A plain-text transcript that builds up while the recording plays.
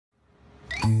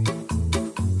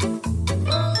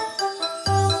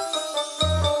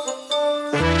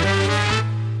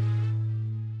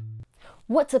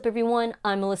What's up everyone,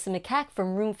 I'm Melissa Makak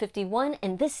from Room 51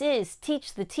 and this is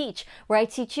Teach the Teach, where I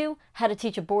teach you how to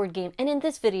teach a board game, and in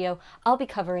this video I'll be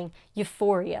covering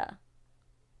Euphoria.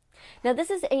 Now this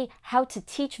is a how to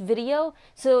teach video,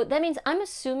 so that means I'm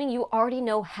assuming you already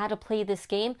know how to play this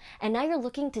game and now you're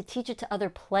looking to teach it to other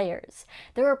players.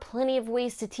 There are plenty of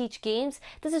ways to teach games.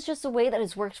 This is just a way that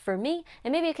has worked for me,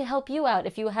 and maybe it can help you out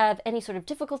if you have any sort of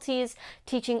difficulties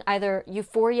teaching either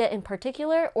Euphoria in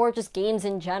particular or just games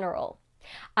in general.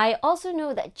 I also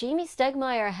know that Jamie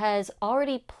Stegmaier has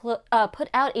already put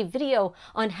out a video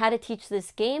on how to teach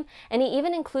this game, and he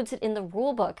even includes it in the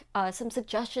rulebook, some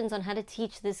suggestions on how to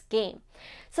teach this game.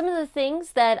 Some of the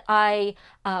things that I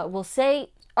will say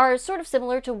are sort of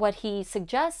similar to what he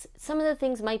suggests. Some of the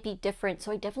things might be different,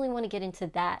 so I definitely want to get into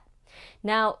that.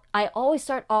 Now, I always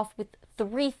start off with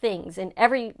three things in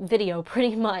every video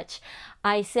pretty much.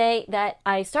 I say that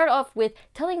I start off with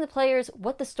telling the players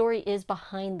what the story is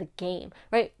behind the game,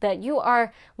 right? That you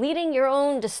are leading your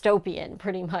own dystopian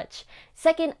pretty much.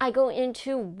 Second, I go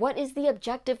into what is the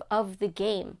objective of the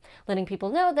game, letting people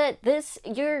know that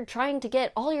you're trying to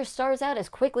get all your stars out as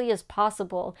quickly as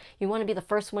possible. You want to be the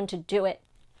first one to do it.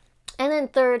 And then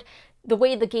third, the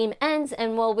way the game ends,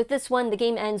 and well, with this one, the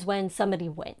game ends when somebody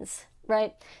wins,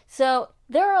 right? So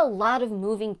there are a lot of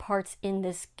moving parts in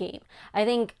this game. I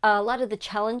think a lot of the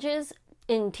challenges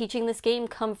in teaching this game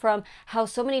come from how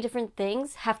so many different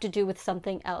things have to do with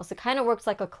something else. It kind of works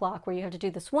like a clock where you have to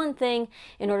do this one thing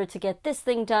in order to get this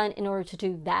thing done in order to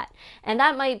do that. And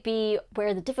that might be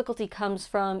where the difficulty comes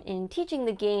from in teaching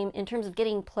the game in terms of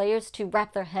getting players to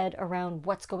wrap their head around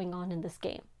what's going on in this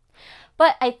game.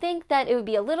 But I think that it would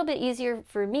be a little bit easier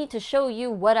for me to show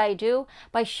you what I do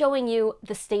by showing you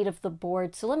the state of the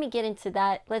board. So let me get into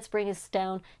that. Let's bring us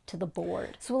down to the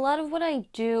board. So a lot of what I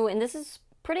do, and this is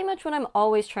pretty much what I'm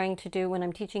always trying to do when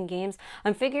I'm teaching games,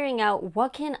 I'm figuring out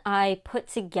what can I put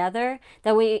together,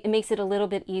 that way it makes it a little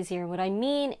bit easier. What I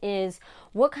mean is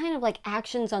what kind of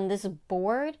actions on this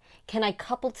board can I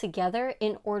couple together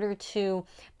in order to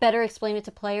better explain it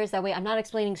to players. That way I'm not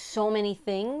explaining so many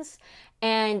things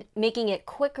and making it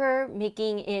quicker,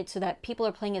 making it so that people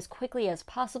are playing as quickly as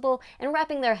possible and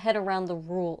wrapping their head around the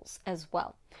rules as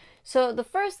well. So the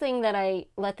first thing that I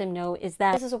let them know is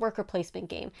that this is a worker placement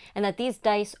game and that these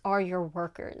dice are your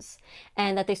workers,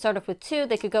 and that they start off with 2.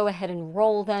 They could go ahead and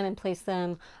roll them and place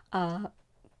them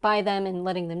by them, and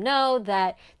letting them know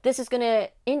that this is going to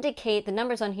indicate, the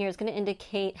numbers on here is going to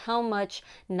indicate how much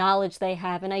knowledge they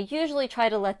have. And I usually try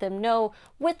to let them know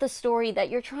with the story that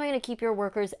you're trying to keep your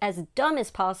workers as dumb as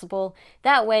possible.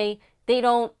 That way they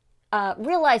don't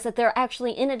realize that they're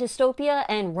actually in a dystopia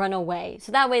and run away.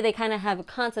 So that way they kind of have a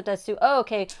concept as to, oh,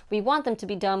 okay, we want them to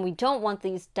be dumb. We don't want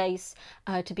these dice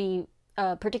to be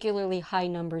particularly high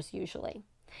numbers usually.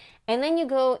 And then you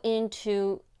go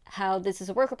into how this is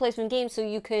a worker placement game, so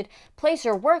you could place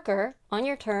your worker on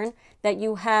your turn, that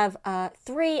you have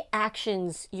 3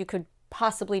 actions you could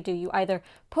possibly do. You either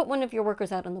put one of your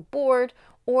workers out on the board,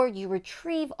 or you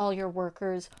retrieve all your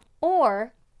workers,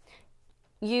 or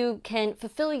you can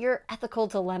fulfill your ethical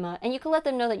dilemma. And you can let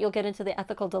them know that you'll get into the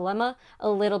ethical dilemma a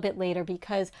little bit later,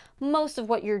 because most of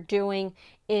what you're doing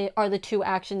are the 2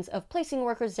 actions of placing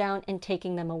workers down and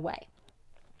taking them away.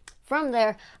 From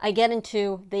there, I get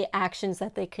into the actions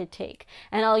that they could take.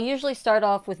 And I'll usually start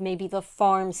off with maybe the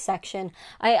farm section.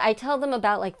 I tell them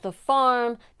about the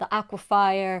farm, the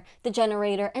aquifer, the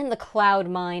generator, and the cloud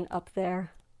mine up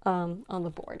there on the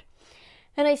board.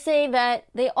 And I say that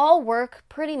they all work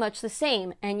pretty much the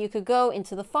same, and you could go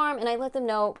into the farm, and I let them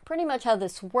know pretty much how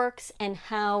this works and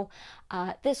how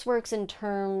this works in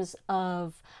terms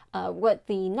of what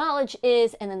the knowledge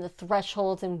is, and then the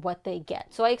thresholds and what they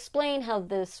get. So I explain how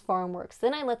this farm works.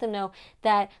 Then I let them know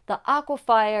that the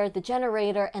aquifer, the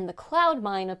generator, and the cloud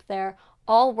mine up there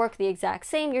all work the exact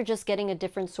same. You're just getting a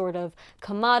different sort of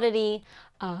commodity,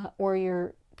 or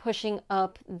you're pushing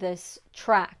up this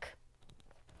track.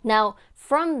 Now,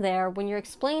 from there, when you're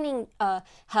explaining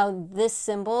how this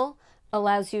symbol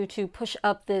allows you to push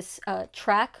up this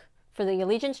track for the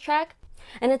allegiance track,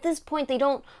 and at this point they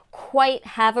don't quite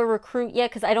have a recruit yet,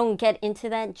 because I don't get into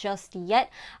that just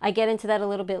yet. I get into that a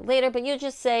little bit later, but you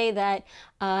just say that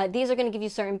these are going to give you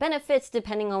certain benefits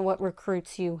depending on what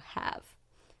recruits you have.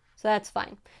 So that's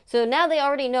fine. So now they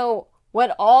already know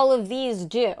what all of these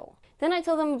do. Then I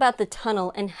tell them about the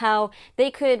tunnel and how they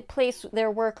could place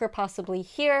their worker possibly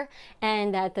here,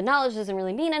 and that the knowledge doesn't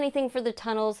really mean anything for the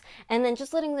tunnels, and then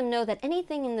just letting them know that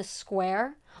anything in the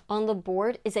square on the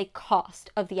board is a cost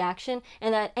of the action,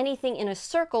 and that anything in a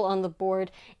circle on the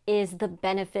board is the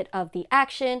benefit of the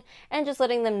action, and just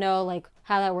letting them know like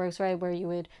how that works, right? Where you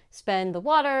would spend the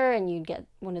water and you'd get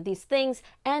one of these things,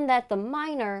 and that the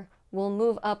miner will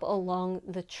move up along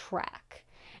the track.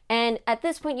 And at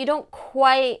this point,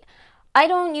 I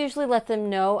don't usually let them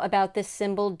know about this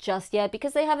symbol just yet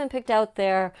because they haven't picked out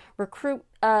their recruit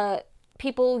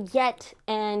people yet,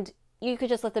 and you could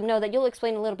just let them know that you'll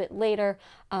explain a little bit later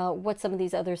what some of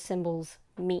these other symbols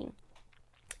mean.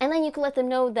 And then you can let them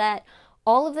know that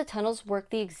all of the tunnels work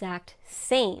the exact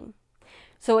same.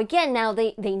 So again, now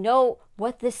they know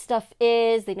what this stuff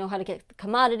is, they know how to get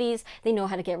commodities, they know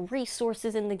how to get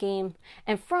resources in the game.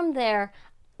 And from there,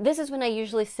 this is when I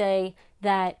usually say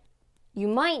that you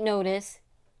might notice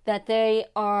that there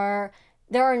are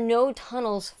no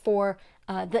tunnels for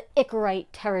the Icarite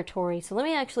territory. So let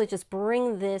me actually just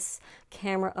bring this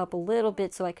camera up a little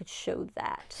bit so I could show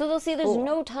that. So they'll see there's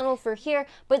no tunnel for here,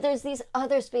 but there's these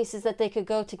other spaces that they could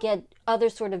go to get other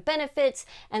sort of benefits,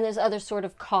 and there's other sort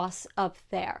of costs up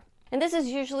there. And this is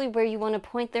usually where you want to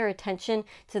point their attention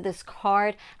to this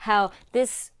card, how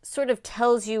this sort of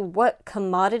tells you what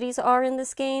commodities are in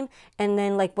this game, and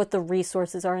then like what the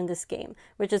resources are in this game,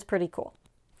 which is pretty cool.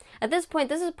 At this point,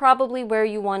 this is probably where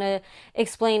you want to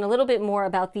explain a little bit more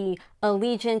about the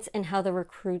allegiance and how the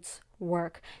recruits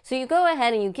work. So you go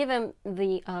ahead and you give them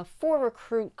the 4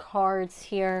 recruit cards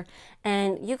here,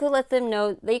 and you could let them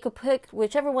know they could pick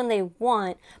whichever one they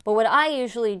want. But what I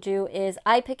usually do is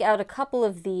I pick out a couple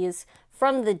of these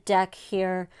from the deck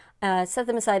here, set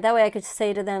them aside. That way I could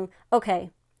say to them, okay,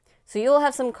 so you'll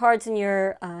have some cards in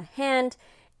your hand,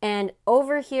 and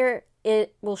over here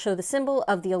it will show the symbol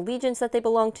of the allegiance that they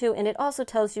belong to, and it also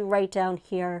tells you right down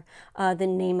here the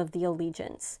name of the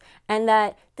allegiance. And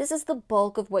that this is the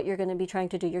bulk of what you're going to be trying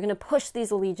to do. You're going to push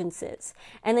these allegiances.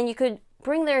 And then you could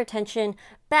bring their attention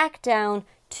back down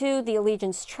to the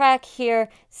allegiance track here,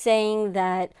 saying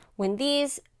that when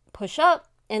these push up,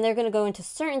 and they're going to go into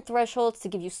certain thresholds to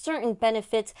give you certain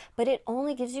benefits, but it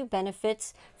only gives you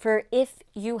benefits for if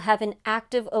you have an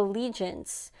active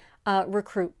allegiance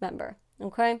recruit member,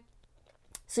 okay?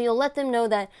 So you'll let them know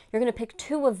that you're going to pick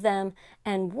 2 of them,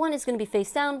 and one is going to be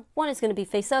face down, one is going to be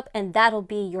face up, and that'll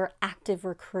be your active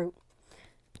recruit.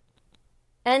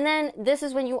 And then this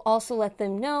is when you also let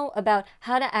them know about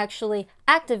how to actually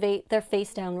activate their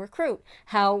face down recruit.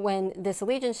 How when this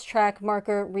allegiance track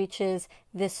marker reaches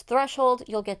this threshold,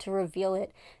 you'll get to reveal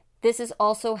it. This is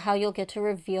also how you'll get to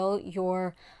reveal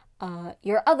your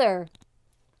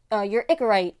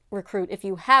Icarite recruit if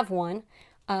you have one.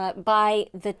 By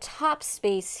the top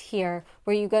space here,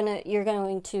 where you're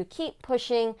going to keep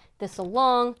pushing this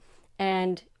along,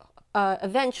 and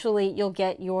eventually you'll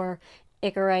get your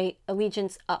Icarite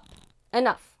allegiance up.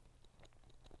 Enough.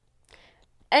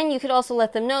 And you could also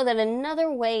let them know that another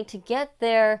way to get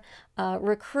their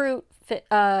recruit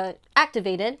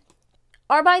activated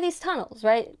are by these tunnels,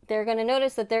 right? They're going to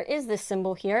notice that there is this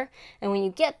symbol here, and when you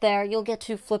get there, you'll get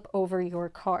to flip over your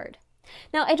card.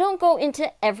 Now, I don't go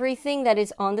into everything that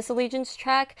is on this allegiance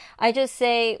track. I just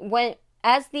say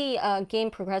as the game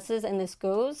progresses and this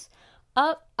goes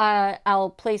up, I'll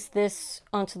place this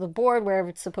onto the board wherever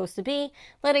it's supposed to be,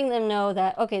 letting them know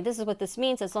that, okay, this is what this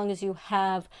means as long as you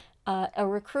have a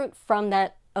recruit from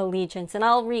that allegiance. And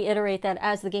I'll reiterate that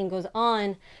as the game goes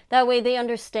on. That way they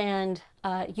understand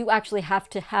you actually have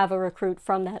to have a recruit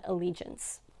from that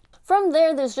allegiance. From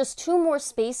there, there's just 2 more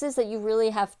spaces that you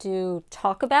really have to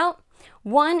talk about.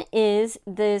 One is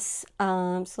this,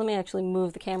 so let me actually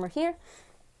move the camera here,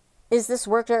 is this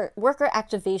worker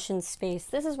activation space.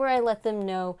 This is where I let them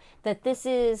know that this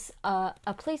is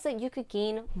a place that you could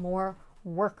gain more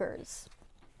workers.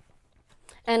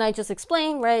 And I just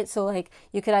explained, right? So like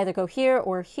you could either go here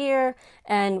or here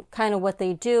and kind of what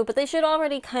they do, but they should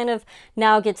already kind of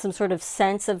now get some sort of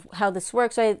sense of how this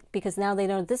works, right? Because now they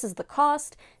know this is the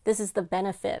cost, this is the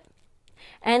benefit.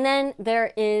 And then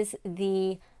there is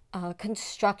the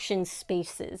construction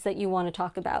spaces that you want to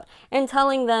talk about, and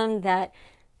telling them that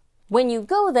when you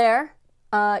go there,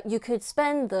 you could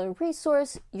spend the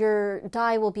resource, your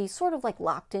die will be sort of like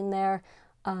locked in there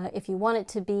if you want it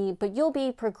to be, but you'll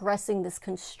be progressing this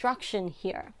construction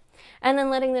here. And then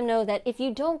letting them know that if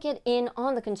you don't get in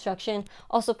on the construction,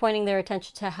 also pointing their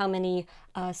attention to how many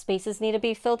spaces need to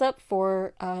be filled up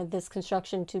for this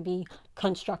construction to be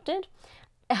constructed.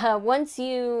 Once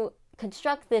you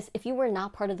construct this, if you were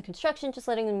not part of the construction, just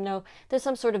letting them know there's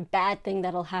some sort of bad thing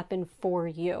that'll happen for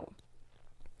you.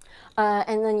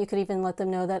 And then you could even let them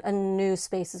know that a new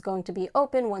space is going to be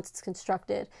open once it's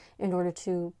constructed in order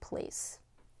to place.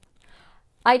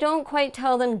 I don't quite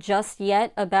tell them just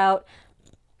yet about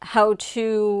how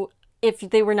to, if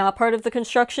they were not part of the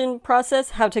construction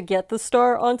process, how to get the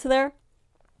star onto there.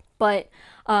 But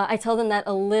I tell them that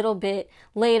a little bit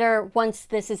later. Once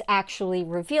this is actually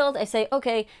revealed, I say,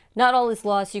 okay, not all is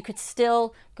lost. You could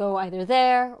still go either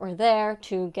there or there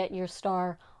to get your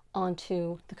star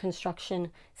onto the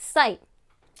construction site.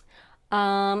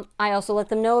 I also let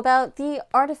them know about the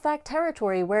artifact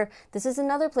territory, where this is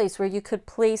another place where you could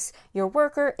place your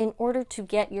worker in order to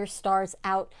get your stars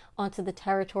out onto the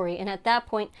territory. And at that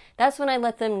point, that's when I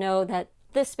let them know that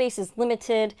this space is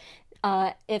limited.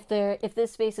 If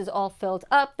this space is all filled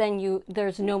up, then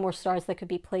there's no more stars that could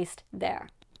be placed there.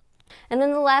 And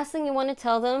then the last thing you want to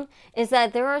tell them is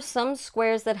that there are some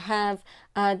squares that have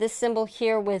this symbol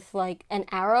here with like an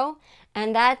arrow,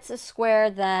 and that's a square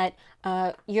that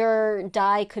your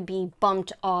die could be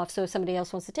bumped off. So if somebody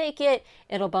else wants to take it,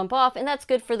 it'll bump off, and that's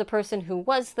good for the person who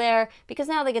was there because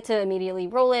now they get to immediately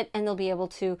roll it and they'll be able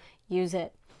to use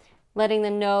it. Letting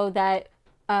them know that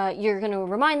you're going to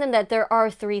remind them that there are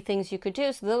 3 things you could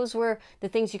do. So those were the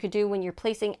things you could do when you're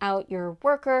placing out your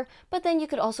worker, but then you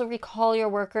could also recall your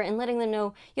worker and letting them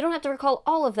know you don't have to recall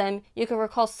all of them. You can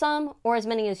recall some or as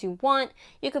many as you want.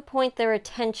 You could point their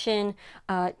attention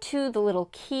to the little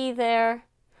key there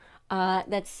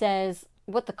that says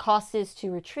what the cost is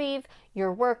to retrieve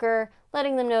your worker,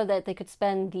 letting them know that they could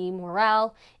spend the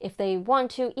morale if they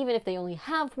want to, even if they only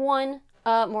have 1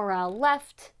 morale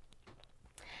left.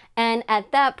 And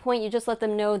at that point, you just let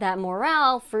them know that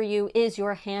morale for you is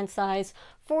your hand size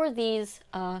for these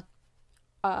what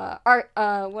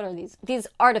are these? These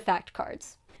artifact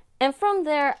cards. And from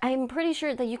there, I'm pretty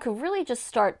sure that you can really just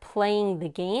start playing the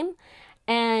game,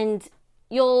 and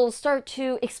you'll start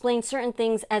to explain certain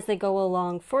things as they go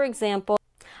along. For example,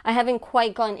 I haven't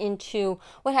quite gone into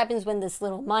what happens when this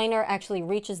little miner actually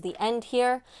reaches the end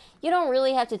here. You don't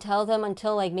really have to tell them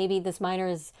until like maybe this miner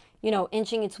is, you know,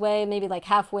 inching its way, maybe like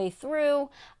halfway through.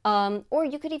 Or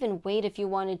you could even wait if you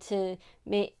wanted to,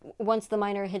 once the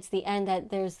miner hits the end, that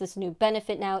there's this new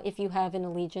benefit now if you have an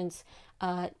allegiance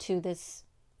to this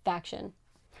faction.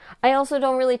 I also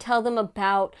don't really tell them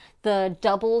about the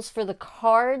doubles for the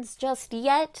cards just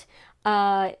yet,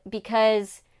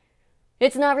 because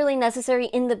it's not really necessary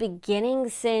in the beginning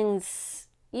since,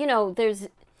 you know,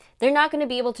 they're not going to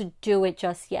be able to do it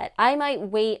just yet. I might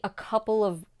wait a couple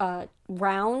of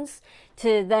rounds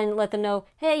to then let them know,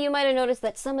 hey, you might have noticed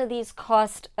that some of these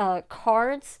cost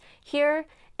cards here,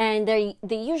 and they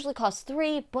usually cost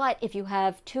 3, but if you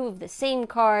have 2 of the same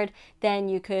card, then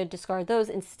you could discard those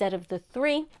instead of the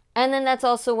 3. And then that's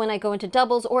also when I go into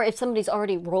doubles, or if somebody's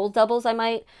already rolled doubles, I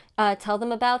might tell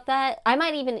them about that. I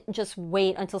might even just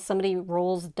wait until somebody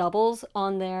rolls doubles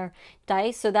on their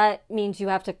dice. So that means you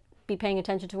have to be paying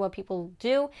attention to what people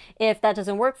do. If that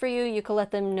doesn't work for you, you can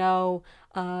let them know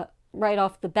right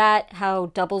off the bat how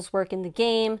doubles work in the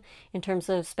game in terms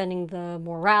of spending the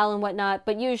morale and whatnot.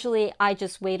 But usually I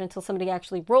just wait until somebody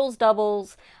actually rolls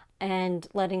doubles and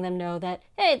letting them know that,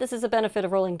 hey, this is a benefit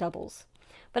of rolling doubles.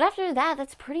 But after that,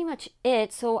 that's pretty much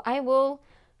it. So I will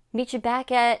meet you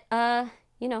back at,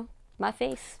 you know, my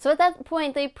face. So at that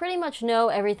point, they pretty much know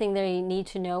everything they need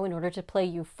to know in order to play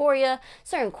Euphoria.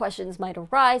 Certain questions might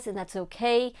arise, and that's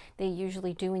okay. They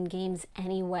usually do in games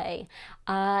anyway.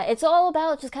 It's all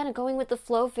about just kind of going with the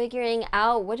flow, figuring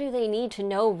out what do they need to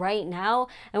know right now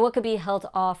and what could be held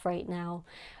off right now.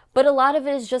 But a lot of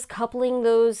it is just coupling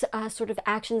those sort of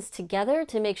actions together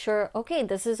to make sure, okay,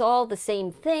 this is all the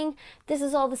same thing, this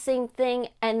is all the same thing,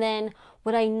 and then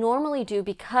what I normally do,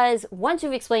 because once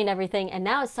you've explained everything and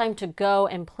now it's time to go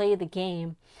and play the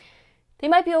game, they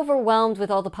might be overwhelmed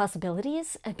with all the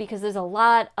possibilities because there's a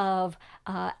lot of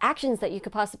actions that you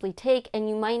could possibly take and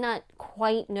you might not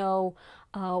quite know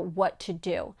what to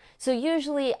do. So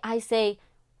usually I say,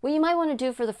 what you might want to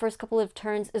do for the first couple of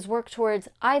turns is work towards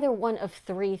either one of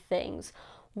 3 things.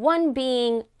 One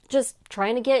being just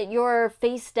trying to get your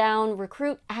face down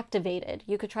recruit activated.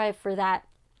 You could try it for that.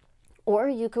 Or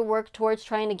you could work towards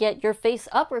trying to get your face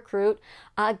up recruit,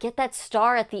 get that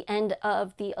star at the end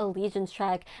of the allegiance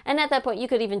track. And at that point, you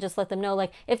could even just let them know,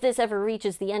 like, if this ever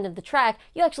reaches the end of the track,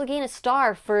 you actually gain a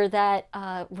star for that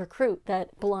recruit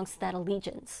that belongs to that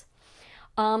allegiance.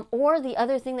 Or the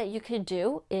other thing that you could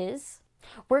do is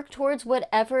work towards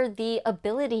whatever the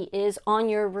ability is on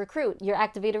your recruit, your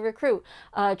activated recruit.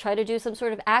 Try to do some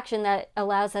sort of action that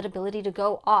allows that ability to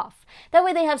go off. That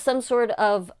way they have some sort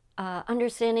of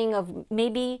understanding of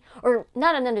maybe, or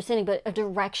not an understanding, but a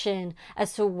direction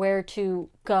as to where to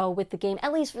go with the game,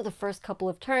 at least for the first couple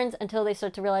of turns, until they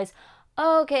start to realize,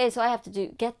 okay, so I have to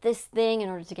get this thing in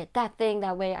order to get that thing.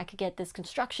 That way I could get this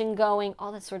construction going,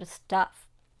 all that sort of stuff.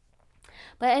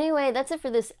 But anyway, that's it for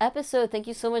this episode. Thank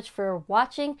you so much for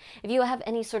watching. If you have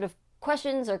any sort of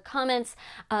questions or comments,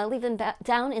 leave them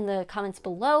down in the comments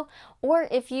below. Or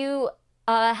if you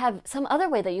have some other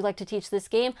way that you'd like to teach this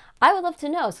game, I would love to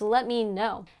know, so let me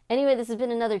know. Anyway, this has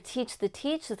been another Teach the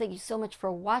Teach, so thank you so much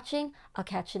for watching. I'll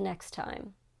catch you next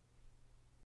time.